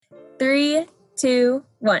3, 2,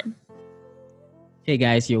 1. Hey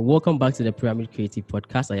guys, you're welcome back to the Pyramid Creative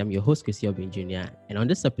Podcast. I am your host, Chris Obin Jr. And on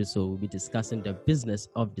this episode, we'll be discussing the business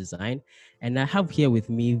of design. And I have here with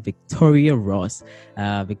me Victoria Ross.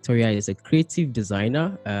 Victoria is a creative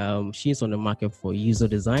designer. She's on the market for user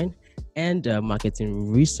design and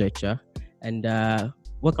marketing researcher. And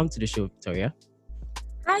welcome to the show, Victoria.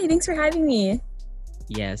 Hi, thanks for having me.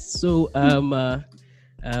 Yes. So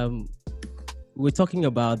we're talking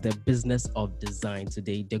about the business of design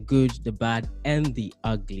today, the good, the bad, and the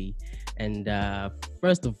ugly. And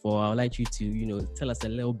first of all, I'd like you to, tell us a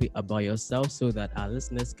little bit about yourself so that our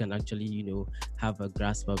listeners can actually, have a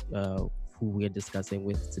grasp of who we're discussing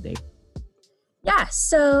with today. Yeah,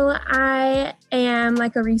 so I am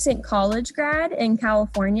like a recent college grad in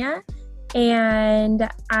California, and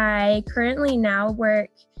I currently now work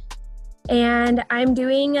and I'm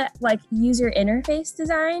doing like user interface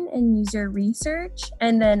design and user research,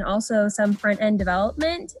 and then also some front-end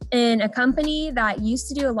development in a company that used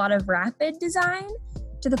to do a lot of rapid design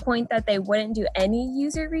to the point that they wouldn't do any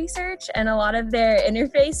user research, and a lot of their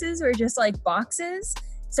interfaces were just like boxes.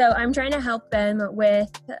 So I'm trying to help them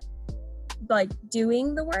with like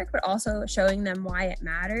doing the work, but also showing them why it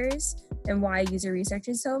matters and why user research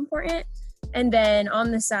is so important. And then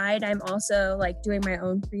on the side, I'm also like doing my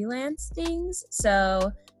own freelance things.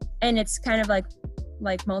 So, and it's kind of like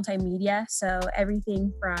multimedia. So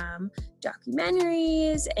everything from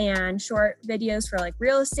documentaries and short videos for like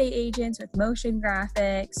real estate agents with motion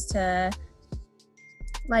graphics to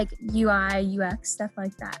like UI, UX, stuff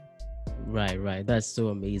like that. Right. That's so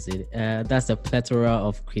amazing. That's a plethora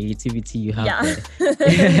of creativity you have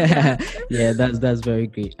there. Yeah, that's very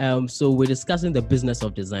great. So we're discussing the business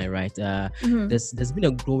of design, right? There's been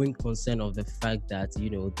a growing concern of the fact that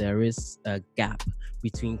there is a gap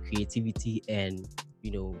between creativity and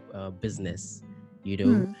business.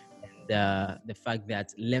 And the fact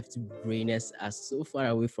that left brainers are so far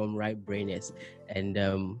away from right brainers,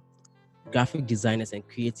 and graphic designers and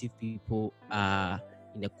creative people are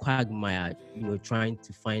in a quagmire, trying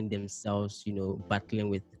to find themselves, battling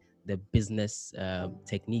with the business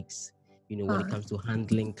techniques, when it comes to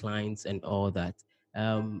handling clients and all that.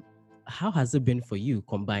 How has it been for you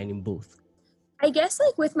combining both? I guess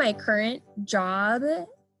like with my current job,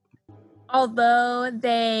 although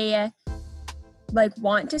they like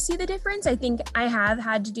want to see the difference, I think I have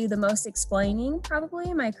had to do the most explaining probably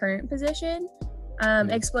in my current position,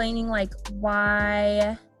 explaining like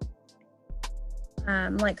why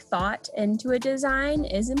like thought into a design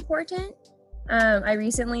is important. I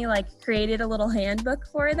recently like created a little handbook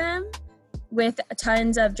for them with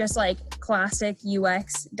tons of just like classic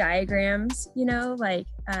UX diagrams, like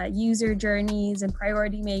user journeys and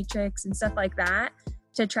priority matrix and stuff like that,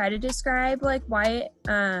 to try to describe like why,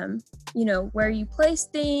 where you place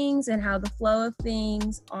things and how the flow of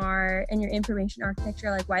things are in your information architecture,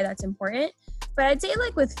 like why that's important. But I'd say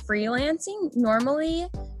like with freelancing, normally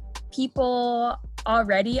people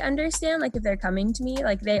already understand, like if they're coming to me,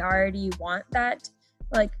 like they already want that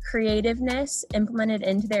like creativeness implemented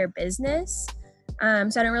into their business. So I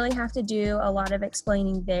don't really have to do a lot of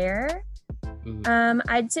explaining there.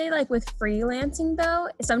 I'd say like with freelancing though,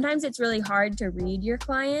 sometimes it's really hard to read your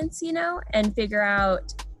clients, and figure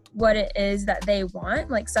out what it is that they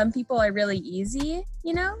want. Like some people are really easy,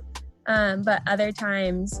 but other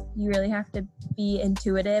times you really have to be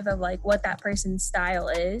intuitive of like what that person's style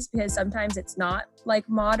is, because sometimes it's not like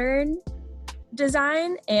modern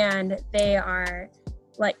design and they are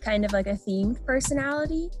like kind of like a themed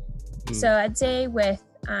personality. So I'd say with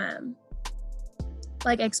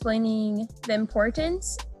like explaining the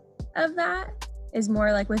importance of that is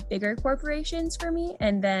more like with bigger corporations for me,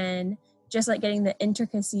 and then just like getting the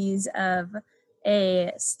intricacies of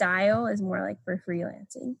a style is more like for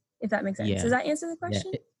freelancing, if that makes sense. Yeah. Does that answer the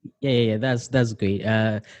question? Yeah. That's great.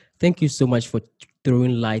 Thank you so much for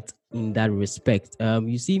throwing light in that respect.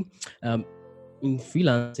 You see, in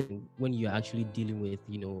freelancing, when you're actually dealing with,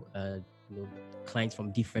 clients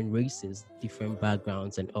from different races, different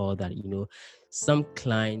backgrounds and all that, some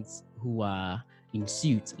clients who are in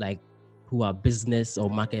suit, like who are business or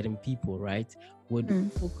marketing people, right, would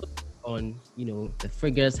focus on, the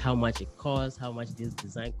figures, how much it costs, how much this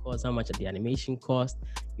design costs, how much the animation cost,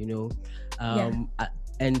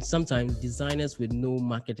 and sometimes designers with no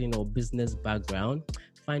marketing or business background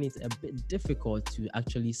find it a bit difficult to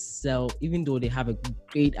actually sell, even though they have a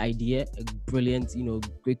great idea, a brilliant,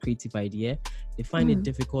 great creative idea. They find it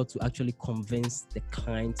difficult to actually convince the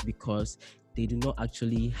client because they do not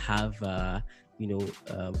actually have, an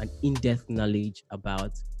in-depth knowledge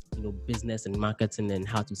about business and marketing and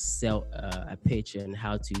how to sell a pitch and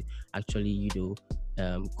how to actually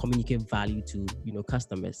communicate value to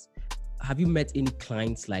customers. Have you met any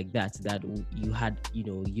clients like that you had you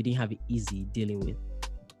didn't have it easy dealing with?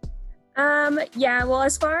 Yeah, well,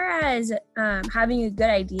 as far as having a good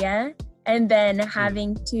idea and then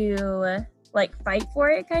having to like fight for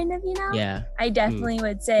it, kind of, Yeah, I definitely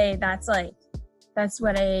would say that's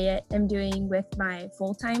what I am doing with my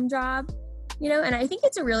full-time job, and I think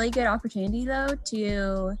it's a really good opportunity though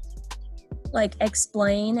to like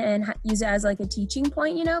explain and use it as like a teaching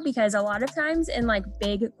point, because a lot of times in like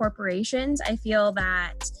big corporations, I feel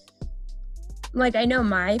that like I know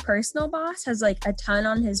my personal boss has like a ton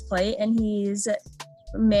on his plate and he's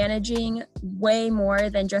managing way more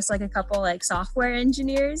than just like a couple like software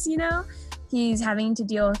engineers, he's having to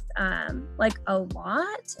deal with like a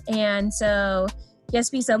lot. And so he has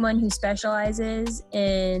to be someone who specializes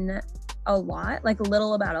in a lot, like a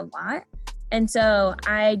little about a lot. And so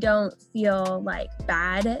I don't feel like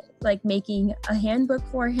bad, like making a handbook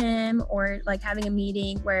for him or like having a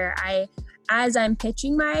meeting where as I'm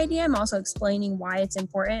pitching my idea, I'm also explaining why it's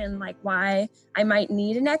important and like why I might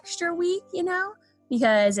need an extra week,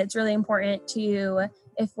 because it's really important to,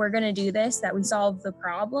 if we're going to do this, that we solve the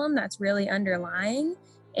problem that's really underlying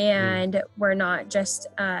and we're not just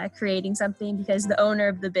creating something because the owner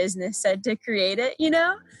of the business said to create it,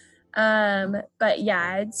 But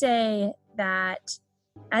yeah, I'd say that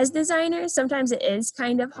as designers, sometimes it is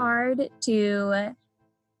kind of hard to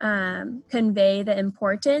convey the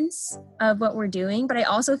importance of what we're doing. But I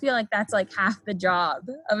also feel like that's like half the job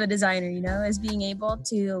of a designer, is being able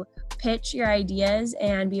to pitch your ideas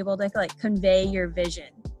and be able to like convey your vision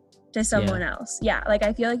to someone else. Yeah, like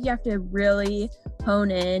I feel like you have to really hone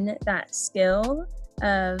in that skill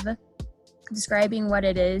of describing what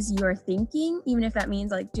it is you're thinking, even if that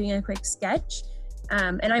means like doing a quick sketch.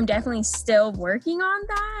 And I'm definitely still working on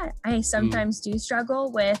that. I sometimes do struggle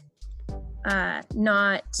with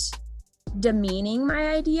not demeaning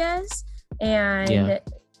my ideas, and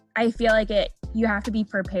I feel like you have to be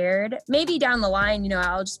prepared. Maybe down the line,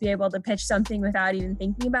 I'll just be able to pitch something without even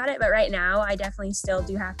thinking about it. But right now, I definitely still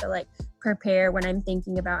do have to like prepare when I'm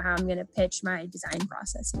thinking about how I'm going to pitch my design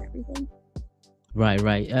process and everything.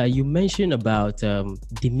 Right. You mentioned about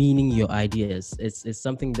demeaning your ideas. It's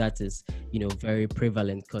something that is, very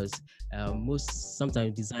prevalent because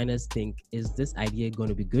sometimes designers think, is this idea going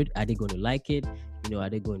to be good? Are they going to like it? Are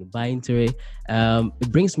they going to buy into it?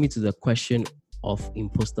 It brings me to the question of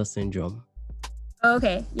imposter syndrome.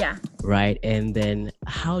 Okay, yeah. Right. And then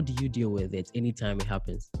how do you deal with it anytime it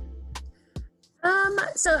happens?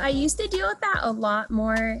 So I used to deal with that a lot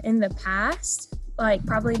more in the past, like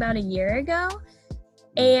probably about a year ago.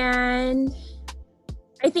 And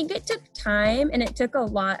I think it took time and it took a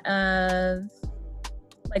lot of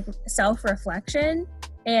like self-reflection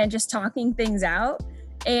and just talking things out.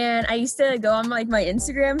 And I used to go on like my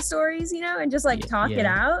Instagram stories, and just like talk it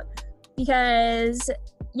out because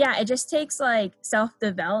it just takes like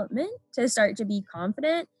self-development to start to be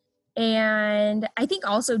confident. And I think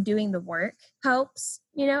also doing the work helps,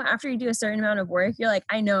 after you do a certain amount of work, you're like,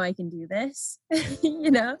 I know I can do this,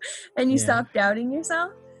 and you stop doubting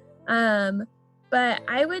yourself. But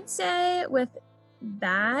I would say with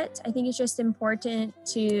that, I think it's just important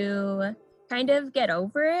to kind of get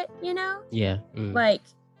over it, Like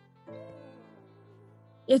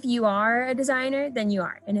if you are a designer, then you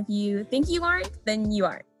are. And if you think you aren't, then you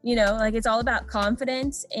aren't. Like it's all about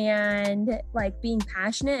confidence and like being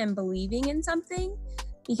passionate and believing in something,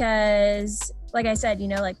 because like I said,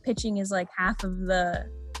 like pitching is like half of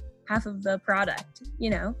the product,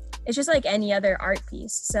 it's just like any other art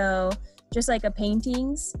piece. So just like a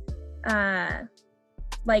painting's,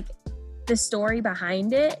 like the story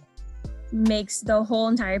behind it makes the whole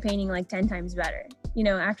entire painting like 10 times better,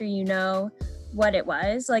 after what it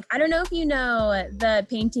was. Like, I don't know if the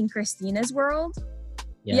painting Christina's World.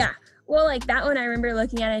 Yeah. Well, like that one, I remember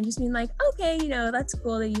looking at it and just being like, okay, that's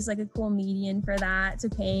cool. They use like a cool medium for that to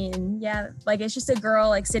paint. And like it's just a girl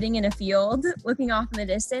like sitting in a field looking off in the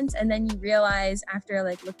distance. And then you realize after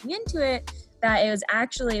like looking into it that it was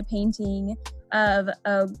actually a painting of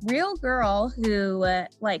a real girl who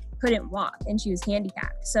like couldn't walk and she was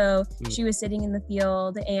handicapped. So she was sitting in the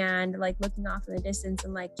field and like looking off in the distance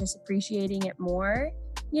and like just appreciating it more,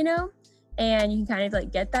 and you can kind of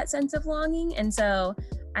like get that sense of longing. And so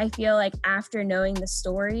I feel like after knowing the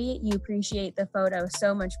story, you appreciate the photo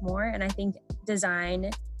so much more. And I think design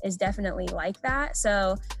is definitely like that.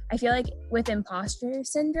 So I feel like with imposter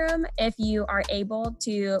syndrome, if you are able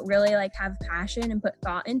to really like have passion and put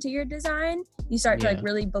thought into your design, you start to like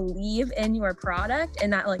really believe in your product,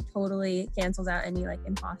 and that like totally cancels out any like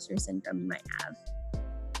imposter syndrome you might have.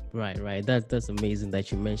 Right. That's amazing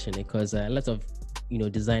that you mentioned it, because a lot of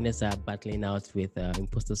designers are battling out with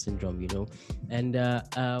imposter syndrome, and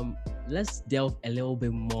let's delve a little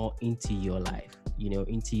bit more into your life,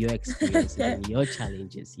 into your experiences and your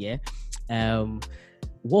challenges.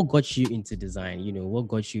 What got you into design? What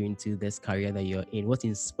got you into this career that you're in? What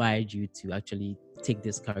inspired you to actually take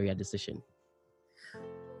this career decision?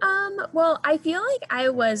 Well, I feel like I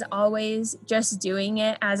was always just doing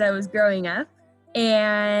it as I was growing up.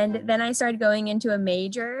 And then I started going into a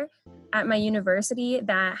major at my university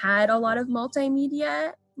that had a lot of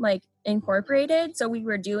multimedia like incorporated. So we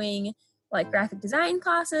were doing like graphic design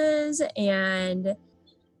classes and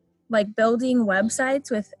like building websites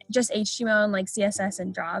with just HTML and like CSS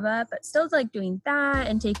and Java, but still like doing that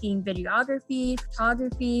and taking videography,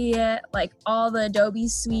 photography, like all the Adobe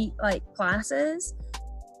suite like classes.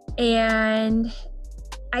 And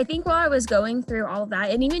I think while I was going through all of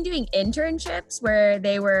that and even doing internships where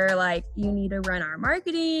they were like, you need to run our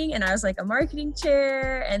marketing, and I was like a marketing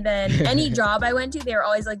chair, and then any job I went to, they were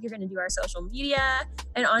always like, you're going to do our social media.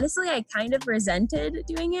 And honestly, I kind of resented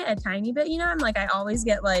doing it a tiny bit. I'm like, I always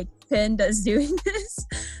get like pinned as doing this.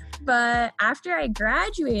 But after I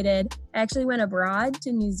graduated, I actually went abroad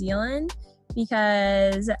to New Zealand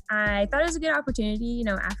because I thought it was a good opportunity,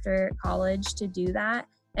 after college to do that.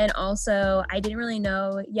 And also, I didn't really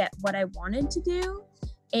know yet what I wanted to do.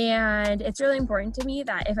 And it's really important to me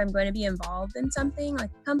that if I'm going to be involved in something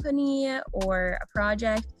like a company or a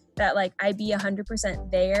project, that like I be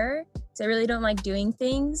 100% there. So I really don't like doing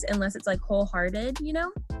things unless it's like wholehearted,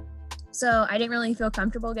 So I didn't really feel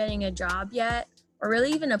comfortable getting a job yet, or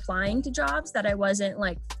really even applying to jobs that I wasn't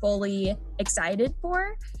like fully excited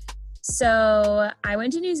for. So I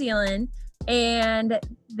went to New Zealand. And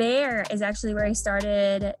there is actually where I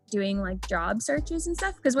started doing like job searches and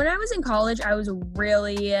stuff. Because when I was in college, I was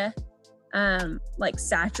really like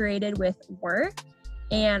saturated with work,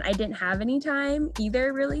 and I didn't have any time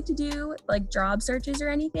either really to do like job searches or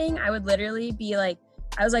anything. I would literally be like,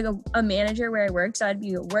 I was like a manager where I worked. So I'd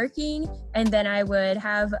be working, and then I would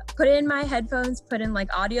have put in my headphones, put in like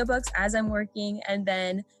audiobooks as I'm working. And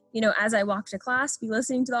then as I walk to class, be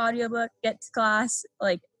listening to the audiobook, get to class,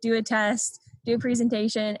 like do a test, do a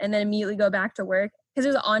presentation, and then immediately go back to work, because it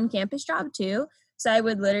was an on-campus job too. So I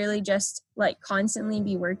would literally just like constantly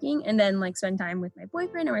be working, and then like spend time with my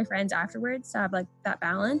boyfriend or my friends afterwards to have like that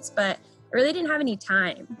balance. But I really didn't have any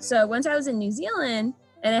time. So once I was in New Zealand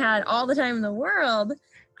and I had all the time in the world,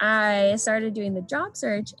 I started doing the job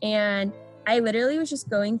search, and I literally was just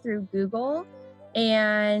going through Google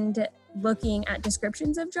and looking at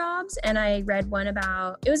descriptions of jobs. And I read one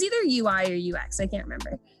about, it was either UI or UX, I can't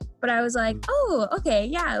remember, but I was like, oh, okay,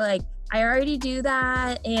 yeah, like I already do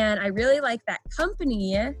that, and I really like that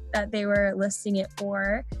company that they were listing it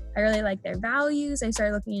for. I really like their values. I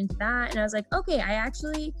started looking into that, and I was like, okay, I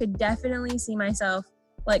actually could definitely see myself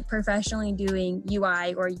like professionally doing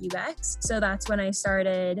UI or UX. So that's when I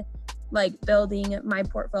started like building my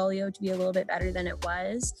portfolio to be a little bit better than it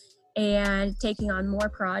was, and taking on more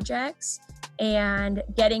projects and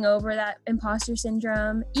getting over that imposter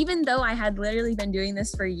syndrome. Even though I had literally been doing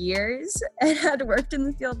this for years and had worked in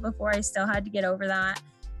the field before, I still had to get over that.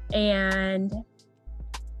 And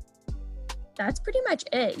that's pretty much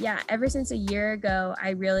it. Yeah, ever since a year ago,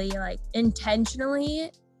 I really like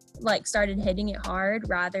intentionally like started hitting it hard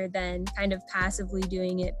rather than kind of passively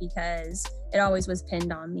doing it because it always was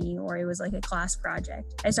pinned on me or it was like a class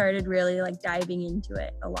project. I started really like diving into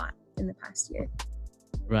it a lot in the past year.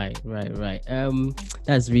 Right.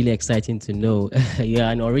 That's really exciting to know. You're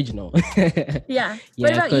an original. Yeah.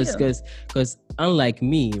 What about you? Because unlike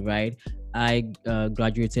me, right, I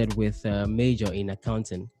graduated with a major in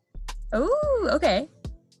accounting. Oh, okay.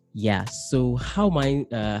 Yeah. So how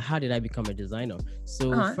did I become a designer?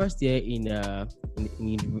 So first year in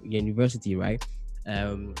university, right?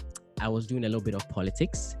 I was doing a little bit of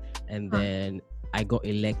politics, and then I got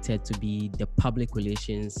elected to be the public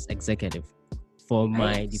relations executive for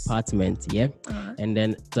my department. Yeah. And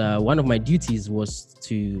then one of my duties was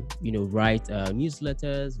to, write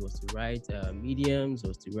newsletters, was to write mediums,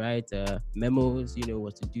 was to write memos,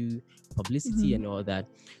 was to do publicity and all that.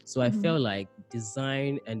 So I felt like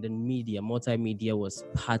design and then multimedia was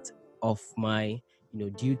part of my,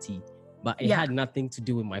 duty. But it had nothing to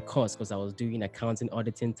do with my course because I was doing accounting,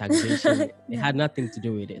 auditing, taxation. It had nothing to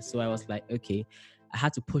do with it. So I was like, okay, I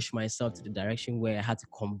had to push myself to the direction where I had to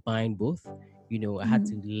combine both, I had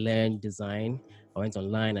to learn design. I went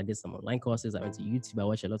online, I did some online courses, I went to YouTube, I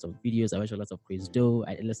watched a lot of videos, I watched a lot of Chris Do,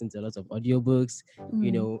 I listened to a lot of audiobooks,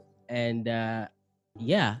 and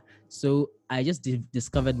yeah. So I just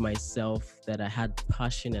discovered myself that I had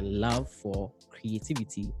passion and love for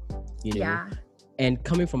creativity, and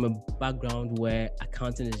coming from a background where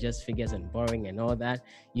accounting is just figures and boring and all that,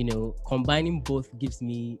 combining both gives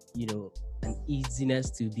me, an easiness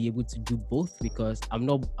to be able to do both, because I'm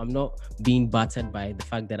not being battered by the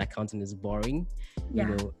fact that accounting is boring,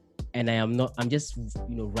 and I'm just,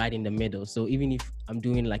 right in the middle. So even if I'm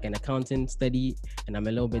doing like an accounting study and I'm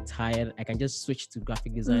a little bit tired, I can just switch to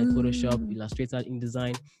graphic design, Photoshop, Illustrator,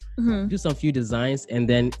 InDesign, do some few designs, and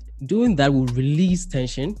then doing that will release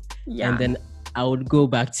tension, and then I would go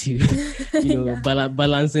back to,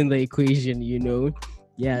 balancing the equation,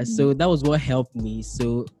 So that was what helped me.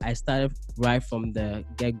 So I started right from the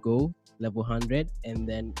get-go, level 100. And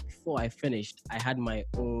then before I finished, I had my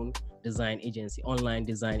own design agency, online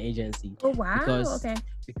design agency. Oh, wow.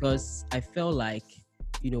 Because I felt like,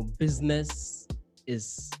 business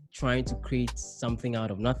is trying to create something out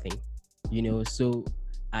of nothing, So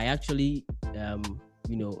I actually,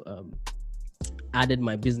 added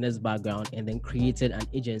my business background and then created an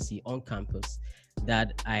agency on campus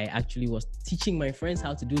that I actually was teaching my friends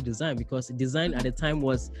how to do design, because design at the time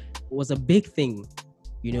was a big thing,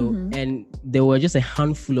 and there were just a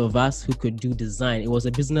handful of us who could do design. It was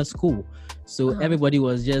a business school. So everybody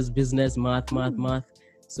was just business, math.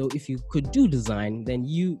 So if you could do design, then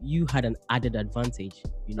you had an added advantage,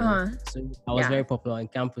 So I was very popular on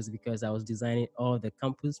campus because I was designing all the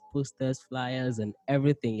campus posters, flyers, and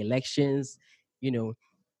everything, elections,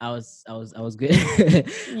 I was good.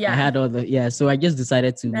 I had all so I just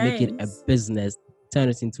decided to make it a business, turn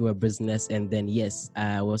it into a business. And then, yes,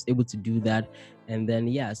 I was able to do that. And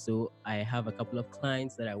then, so I have a couple of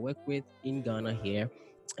clients that I work with in Ghana here.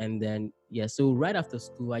 And then, so right after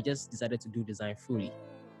school, I just decided to do design fully,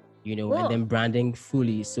 cool. And then branding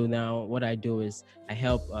fully. So now what I do is I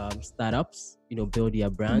help startups, build their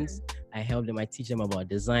brands. I help them, I teach them about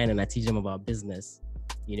design, and I teach them about business,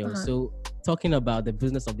 So talking about the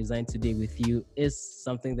business of design today with you is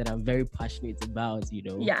something that I'm very passionate about,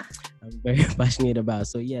 I'm very passionate about.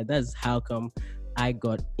 So that's how come I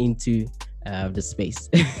got into the space.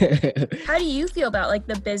 How do you feel about like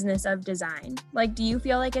the business of design? Like, do you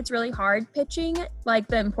feel like it's really hard pitching like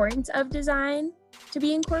the importance of design to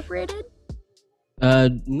be incorporated?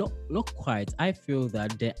 Not quite. I feel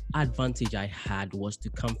that the advantage I had was to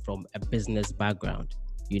come from a business background,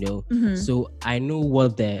 So I know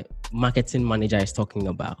what the marketing manager is talking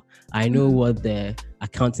about. I know what the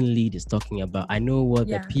accounting lead is talking about. I know what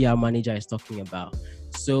the PR manager is talking about.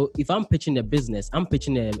 So if I'm pitching a business, I'm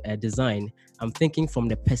pitching a design, I'm thinking from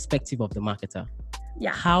the perspective of the marketer.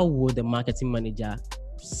 How would the marketing manager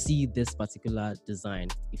see this particular design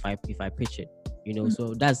if I pitch it?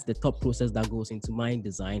 So that's the thought process that goes into my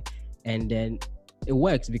design. And then it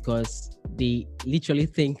works because they literally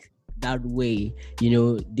think that way.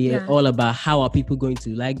 They're all about how are people going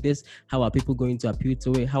to like this? How are people going to appeal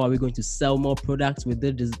to it? How are we going to sell more products with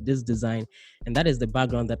this design? And that is the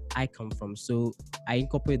background that I come from. So I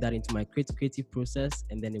incorporate that into my creative process,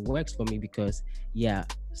 and then it works for me because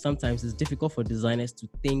sometimes it's difficult for designers to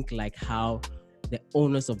think like how the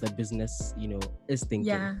owners of the business, is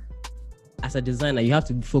thinking. As a designer, you have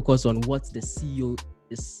to focus on what the CEO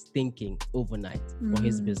is thinking overnight for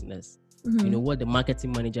his business. What the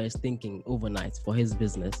marketing manager is thinking overnight for his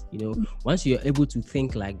business. Once you're able to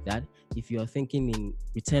think like that, if you're thinking in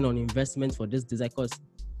return on investment for this design, because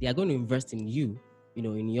they are going to invest in you,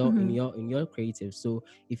 in your creative. So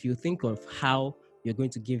if you think of how you're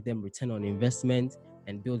going to give them return on investment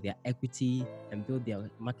and build their equity and build their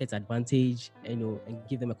market advantage, and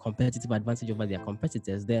give them a competitive advantage over their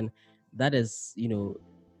competitors, then that is,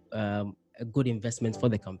 a good investment for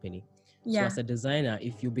the company. So as a designer,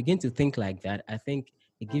 if you begin to think like that, I think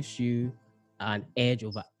it gives you an edge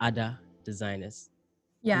over other designers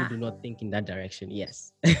who do not think in that direction.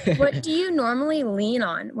 Yes. What do you normally lean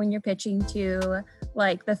on when you're pitching to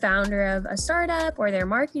like the founder of a startup or their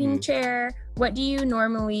marketing chair? What do you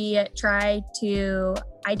normally try to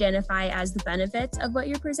identify as the benefits of what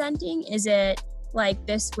you're presenting? Is it like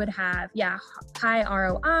this would have high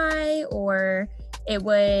ROI, or it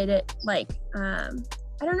would like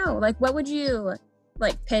I don't know, like what would you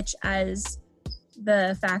like pitch as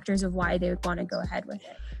the factors of why they would want to go ahead with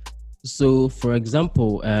it? So for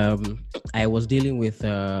example, I was dealing with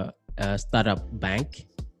a startup bank,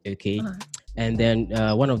 and then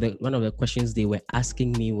one of the questions they were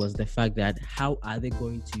asking me was the fact that how are they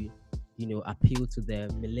going to appeal to the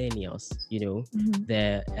millennials,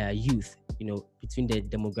 the youth, between the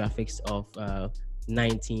demographics of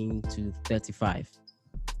 19 to 35.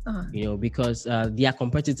 Because their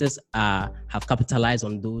competitors have capitalized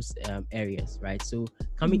on those areas, right? So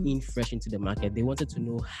coming in fresh into the market, they wanted to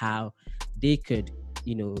know how they could,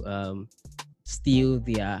 steal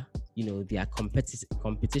their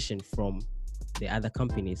competition from the other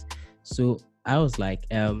companies. So I was like,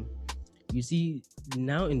 you see,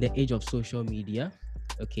 now in the age of social media,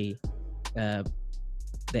 okay,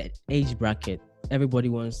 the age bracket, everybody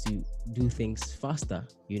wants to do things faster.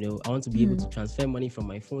 I want to be able to transfer money from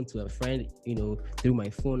my phone to a friend, through my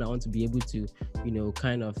phone. I want to be able to,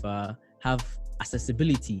 kind of have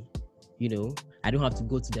accessibility. I don't have to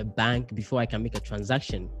go to the bank before I can make a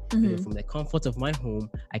transaction. From the comfort of my home,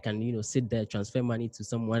 I can, sit there, transfer money to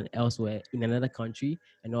someone elsewhere in another country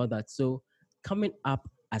and all that. So coming up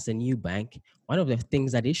as a new bank, one of the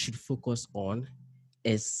things that they should focus on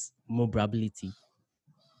is mobility.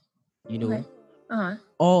 Okay.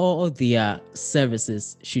 All their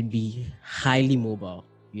services should be highly mobile.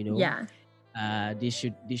 Yeah. They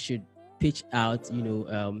should pitch out.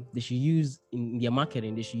 They should use in their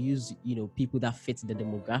marketing. They should use people that fit the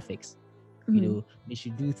demographics. They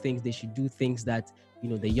should do things that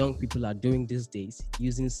the young people are doing these days,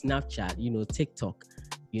 using Snapchat, TikTok.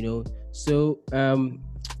 So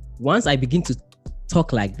once I begin to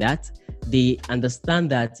talk like that, they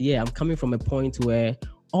understand that I'm coming from a point where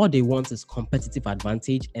all they want is competitive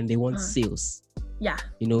advantage and they want sales. Yeah.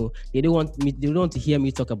 They don't want to hear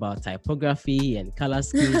me talk about typography and color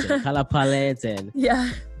schemes and color palettes and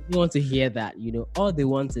they want to hear that. All they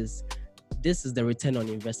want is, this is the return on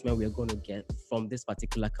investment we're going to get from this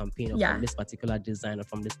particular campaign or from this particular design or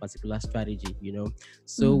from this particular strategy,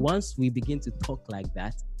 So once we begin to talk like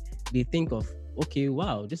that, they think of, okay,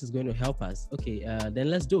 wow, this is going to help us. Okay, then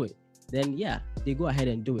let's do it. Then they go ahead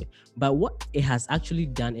and do it. But what it has actually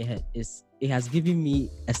done is it has given me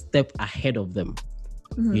a step ahead of them,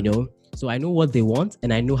 So I know what they want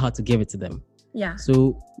and I know how to give it to them. Yeah.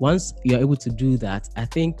 So once you're able to do that, I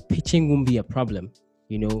think pitching won't be a problem.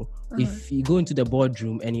 If you go into the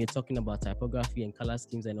boardroom and you're talking about typography and color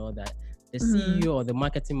schemes and all that, the CEO or the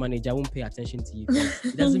marketing manager won't pay attention to you.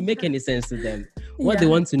 It doesn't make any sense to them. What they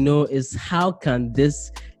want to know is, how can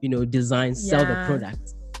this, design sell the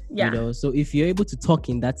product? So if you're able to talk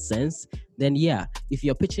in that sense, then if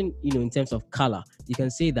you're pitching, in terms of color, you can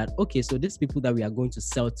say that, okay, so these people that we are going to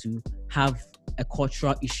sell to have a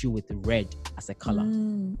cultural issue with red as a color.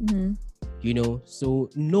 So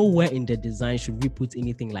nowhere in the design should we put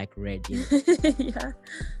anything like red.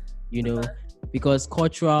 Because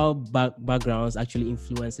cultural backgrounds actually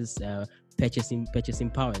influences purchasing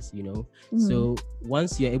powers. So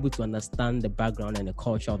once you're able to understand the background and the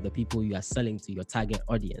culture of the people you are selling to, your target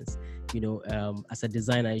audience, as a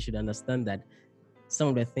designer, you should understand that some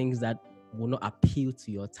of the things that will not appeal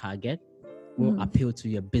to your target won't appeal to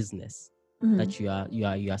your business that you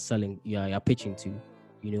are selling, you are pitching to.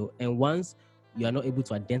 And once you are not able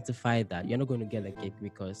to identify that, you're not going to get a gig,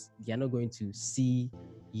 because they're not going to see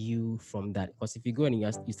you from that. Because if you go and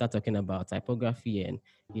you start talking about typography and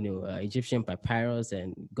Egyptian papyrus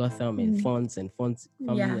and Gotham and fonts and font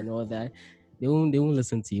family and all that, they won't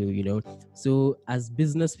listen to you. So as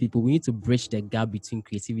business people, we need to bridge the gap between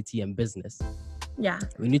creativity and business.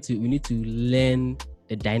 We need to learn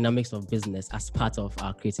the dynamics of business as part of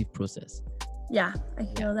our creative process. I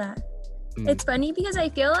feel that. It's funny because I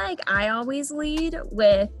feel like I always lead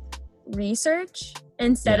with research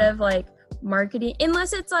instead of like marketing,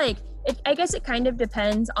 unless it's like, I guess it kind of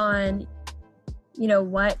depends on,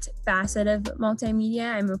 what facet of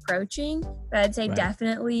multimedia I'm approaching. But I'd say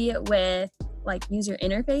definitely with like user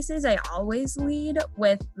interfaces, I always lead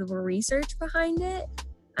with the research behind it.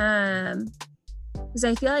 Because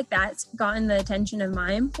I feel like that's gotten the attention of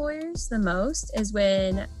my employers the most, is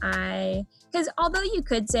when because although you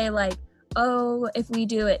could say like, oh, if we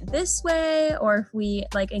do it this way, or if we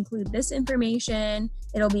like include this information,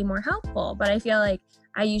 it'll be more helpful. But I feel like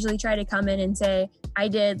I usually try to come in and say, I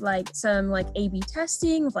did like some like A/B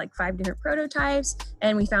testing with like 5 different prototypes,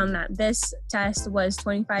 and we found that this test was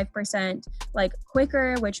 25% like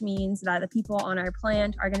quicker, which means that the people on our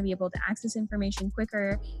plant are going to be able to access information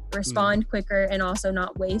quicker, respond quicker, and also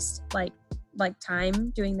not waste like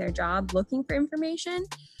time doing their job looking for information.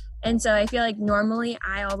 And so I feel like normally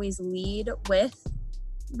I always lead with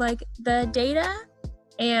like the data,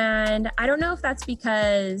 and I don't know if it's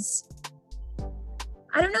because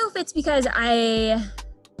I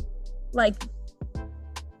like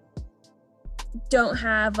don't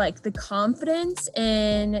have like the confidence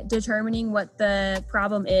in determining what the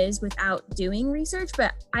problem is without doing research,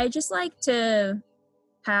 but I just like to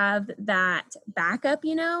have that backup,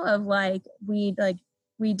 you know, of like we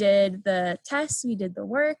did the tests, we did the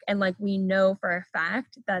work, and like we know for a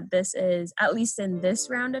fact that this is, at least in this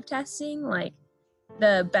round of testing, like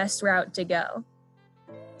the best route to go.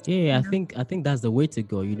 Yeah, I think that's the way to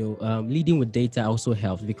go. Leading with data also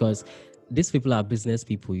helps, because these people are business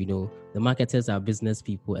people. The marketers are business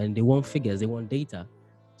people, and they want figures, they want data.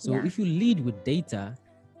 So if you lead with data,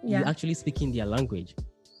 you actually speak in their language.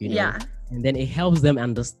 And then it helps them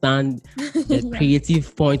understand the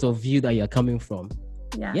creative point of view that you're coming from.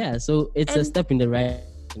 So it's a step in the right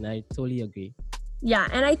direction. I totally agree. Yeah,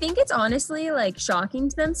 and I think it's honestly like shocking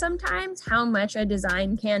to them sometimes how much a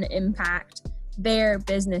design can impact their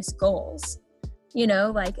business goals.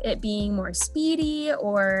 Like it being more speedy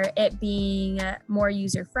or it being more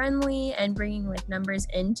user-friendly and bringing like numbers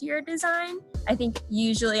into your design. I think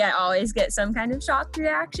usually I always get some kind of shock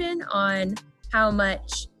reaction on how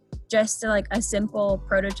much just like a simple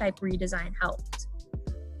prototype redesign helped.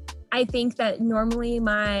 I think that normally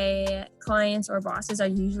my clients or bosses are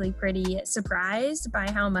usually pretty surprised by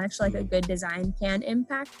how much like a good design can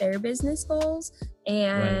impact their business goals.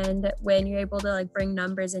 And when you're able to like bring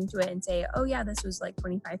numbers into it and say, oh yeah, this was like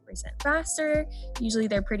 25% faster, usually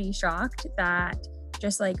they're pretty shocked that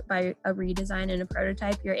just like by a redesign and a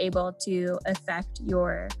prototype, you're able to affect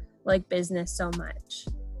your like business so much.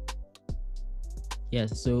 Yeah,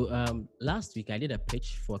 so last week I did a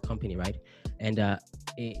pitch for a company, right? And I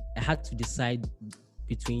had to decide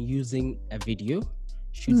between using a video,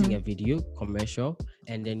 shooting a video, commercial,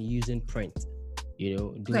 and then using print,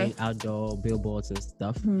 doing outdoor billboards and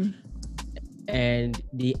stuff. And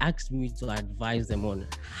they asked me to advise them on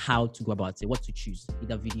how to go about it, what to choose,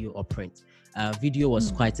 either video or print. Video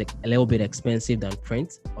was quite a little bit expensive than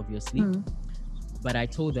print, obviously. But I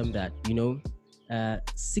told them that,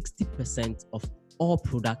 60% of all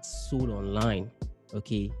products sold online,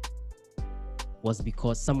 was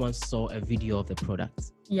because someone saw a video of the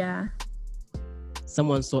product. Yeah.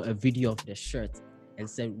 Someone saw a video of the shirt and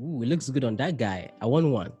said, ooh, it looks good on that guy. I want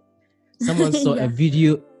one. Someone saw a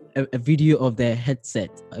video of the headset,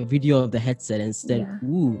 and said,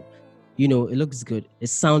 ooh, it looks good. It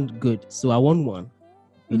sounds good. So I want one.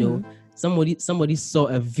 Somebody saw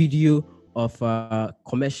a video of a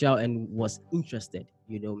commercial and was interested.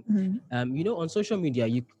 On social media,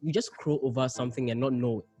 you just scroll over something and not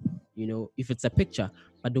know, if it's a picture.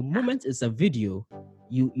 But the moment it's a video,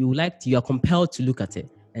 you are compelled to look at it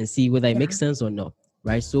and see whether it makes sense or not,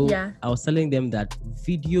 right? So I was telling them that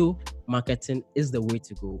video marketing is the way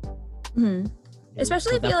to go.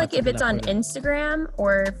 Especially I feel like if it's on Instagram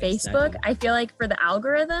or Facebook, I feel like for the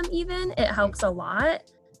algorithm even, it helps a lot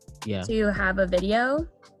to have a video.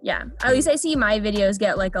 Yeah, at least I see my videos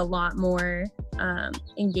get like a lot more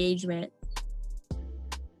engagement.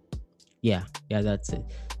 Yeah, that's it.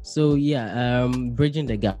 So bridging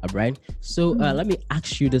the gap, right? So let me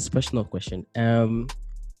ask you this personal question.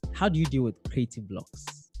 How do you deal with creative blocks?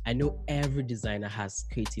 I know every designer has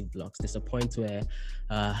creative blocks. There's a point where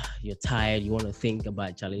you're tired, you want to think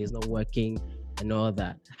about Charlie, it's not working and all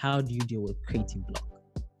that. How do you deal with creative block?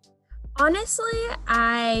 Honestly,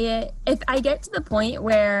 if I get to the point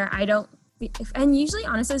where I don't, and usually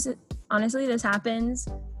honestly this happens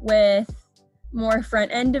with more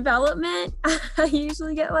front end development. I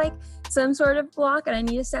usually get like some sort of block and I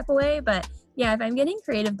need to step away. But yeah, if I'm getting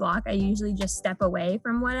creative block, I usually just step away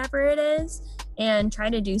from whatever it is and try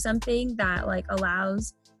to do something that like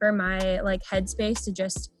allows for my like headspace to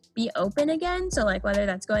just be open again. So like whether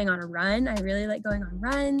that's going on a run, I really like going on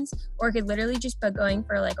runs, or it could literally just be going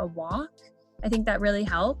for like a walk. I think that really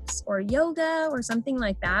helps, or yoga or something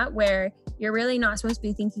like that, where you're really not supposed to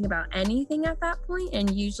be thinking about anything at that point,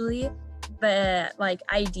 and usually the like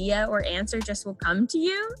idea or answer just will come to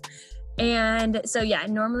you. And so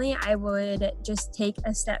normally I would just take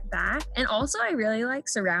a step back. And also I really like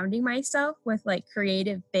surrounding myself with like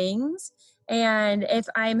creative things. And if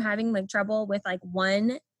I'm having like trouble with like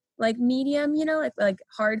one like medium, like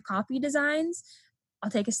hard copy designs,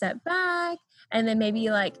 I'll take a step back. And then maybe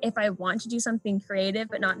like if I want to do something creative,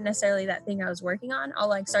 but not necessarily that thing I was working on, I'll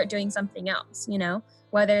like start doing something else,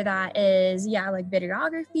 whether that is, like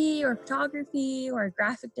videography or photography or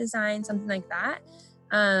graphic design, something like that.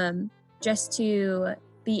 Just to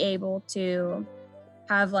be able to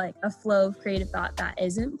have like a flow of creative thought that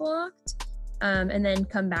isn't blocked. And then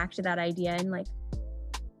come back to that idea in like,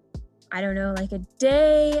 I don't know, like a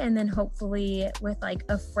day, and then hopefully with like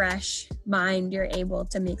a fresh mind, you're able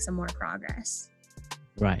to make some more progress.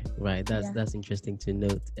 Right. That's interesting to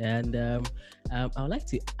note. And I would like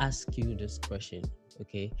to ask you this question.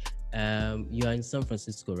 Okay, you are in San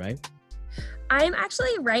Francisco, right? I'm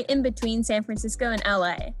actually right in between San Francisco and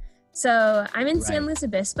LA. So I'm in San Right. Luis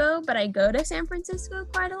Obispo, but I go to San Francisco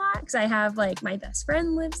quite a lot because I have like my best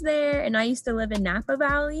friend lives there, and I used to live in Napa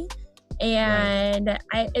Valley. And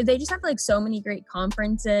they just have like so many great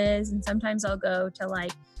conferences, and sometimes I'll go to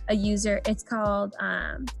like a user. It's called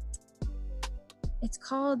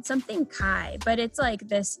something Kai, but it's like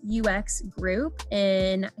this UX group,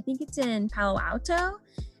 and I think it's in Palo Alto.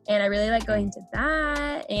 And I really like going to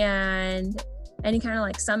that and any kind of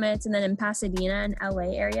like summits. And then in Pasadena and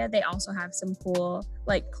LA area, they also have some cool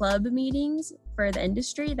like club meetings for the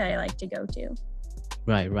industry that I like to go to.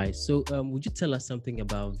 Right. So would you tell us something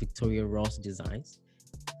about Victoria Ross Designs?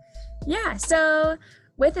 Yeah. So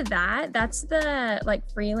with that, that's the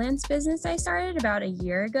like freelance business I started about a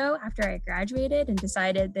year ago after I graduated and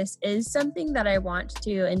decided this is something that I want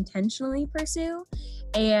to intentionally pursue.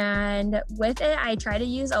 And with it, I try to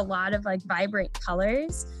use a lot of like vibrant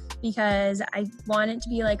colors because I want it to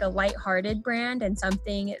be like a lighthearted brand and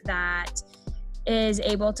something that is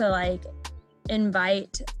able to like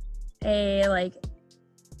invite a like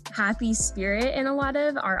happy spirit in a lot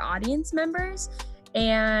of our audience members.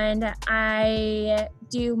 And I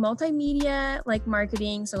do multimedia like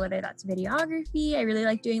marketing. So whether that's videography, I really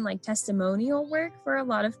like doing like testimonial work for a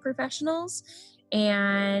lot of professionals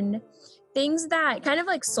and things that kind of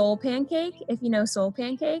like Soul Pancake, if you know Soul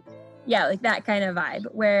Pancake. Yeah, like that kind of vibe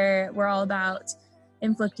where we're all about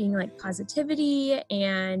inflicting like positivity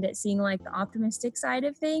and seeing like the optimistic side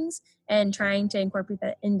of things and trying to incorporate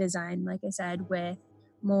that in design, like I said, with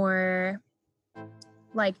more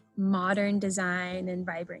like modern design and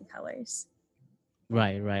vibrant colors.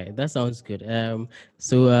 Right. That sounds good.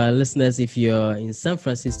 So listeners, if you're in San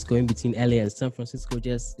Francisco, in between LA and San Francisco,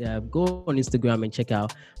 just go on Instagram and check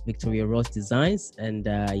out Victoria Ross Designs, and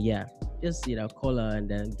just call her and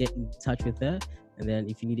then get in touch with her. And then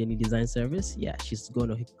if you need any design service, she's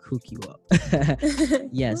gonna hook you up.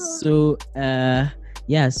 Yes. So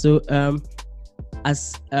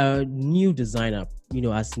as a new designer,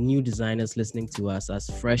 as new designers listening to us, as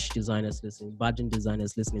fresh designers listening, budding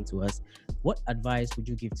designers listening to us, what advice would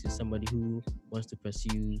you give to somebody who wants to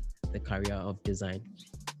pursue the career of design?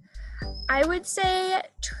 I would say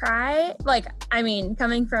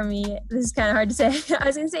coming from me, this is kind of hard to say. I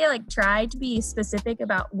was going to say try to be specific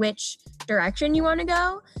about which direction you want to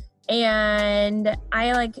go. And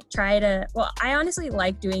I I honestly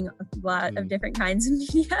like doing a lot of different kinds of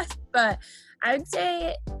media, but I would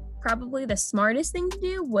say probably the smartest thing to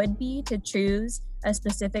do would be to choose a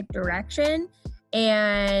specific direction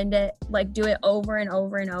and do it over and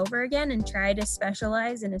over and over again and try to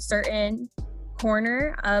specialize in a certain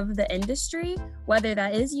corner of the industry, whether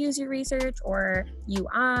that is user research or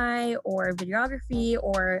UI or videography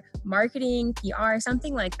or marketing, PR,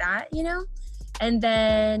 something like that, and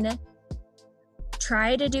then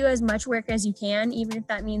try to do as much work as you can, even if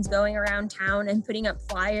that means going around town and putting up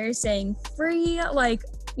flyers saying free,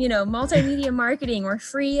 multimedia marketing or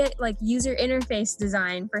free, user interface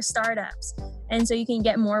design for startups. And so you can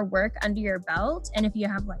get more work under your belt. And if you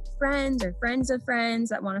have friends or friends of friends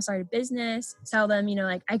that want to start a business, tell them,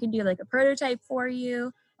 I can do a prototype for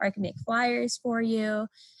you, or I can make flyers for you.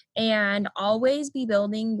 And always be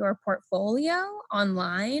building your portfolio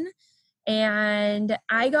online. And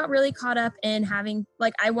I got really caught up in having,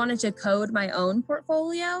 I wanted to code my own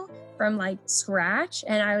portfolio from scratch.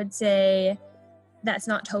 And I would say that's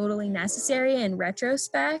not totally necessary in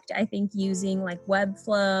retrospect. I think using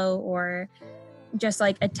Webflow or just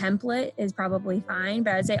a template is probably fine.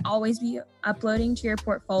 But I would say always be uploading to your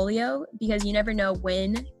portfolio, because you never know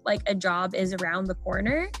when a job is around the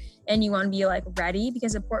corner and you want to be ready,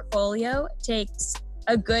 because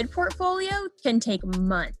a good portfolio can take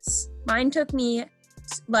months. Mine took me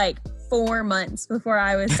 4 months before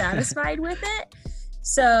I was satisfied with it.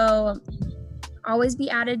 So always be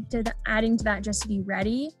adding to that just to be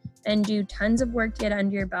ready, and do tons of work to get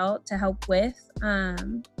under your belt to help with,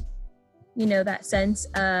 that sense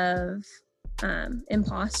of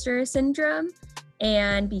imposter syndrome,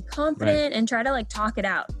 and be confident and try to talk it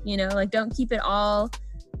out, don't keep it all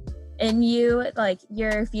in you,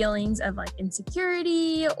 your feelings of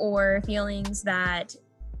insecurity or feelings that,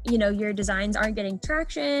 your designs aren't getting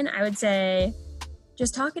traction. I would say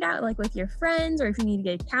just talk it out with your friends, or if you need to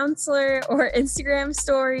get a counselor, or Instagram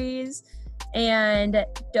stories, and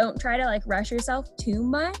don't try to rush yourself too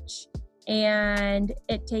much. And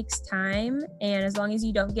it takes time, and as long as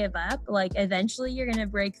you don't give up, eventually you're gonna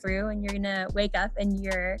break through, and you're gonna wake up and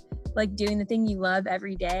you're doing the thing you love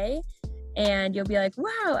every day. and you'll be like,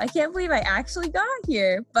 wow, I can't believe I actually got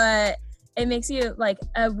here. But it makes you like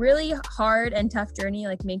a really hard and tough journey,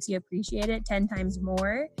 like makes you appreciate it 10 times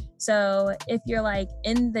more. So if you're like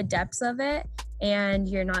in the depths of it and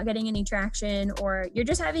you're not getting any traction, or you're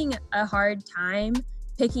just having a hard time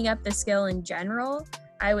picking up the skill in general,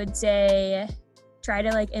 I would say try to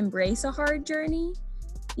like embrace a hard journey,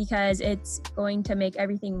 because it's going to make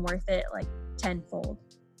everything worth it like tenfold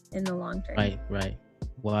in the long term. Right.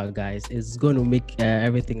 Wow, guys, it's going to make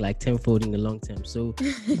everything like tenfold in the long term. So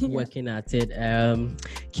keep working at it,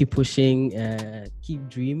 keep pushing, keep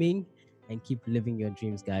dreaming, and keep living your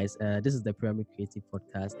dreams, guys. This is the Pyramid Creative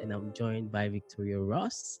Podcast, and I'm joined by Victoria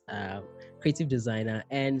Ross, creative designer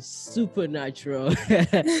and supernatural.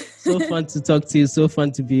 So fun to talk to you, so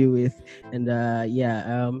fun to be with,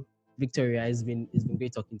 and Victoria, it's been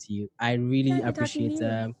great talking to you. I really appreciate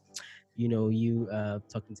you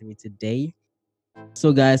talking to me today.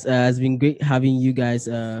 So, guys, it's been great having you guys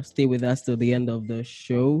stay with us till the end of the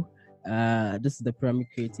show. This is the Pyramid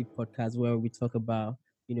Creative Podcast, where we talk about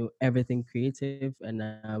everything creative, and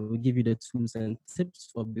we give you the tools and tips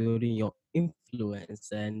for building your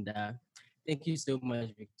influence. And thank you so much,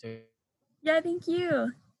 Victoria. Yeah, thank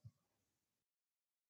you.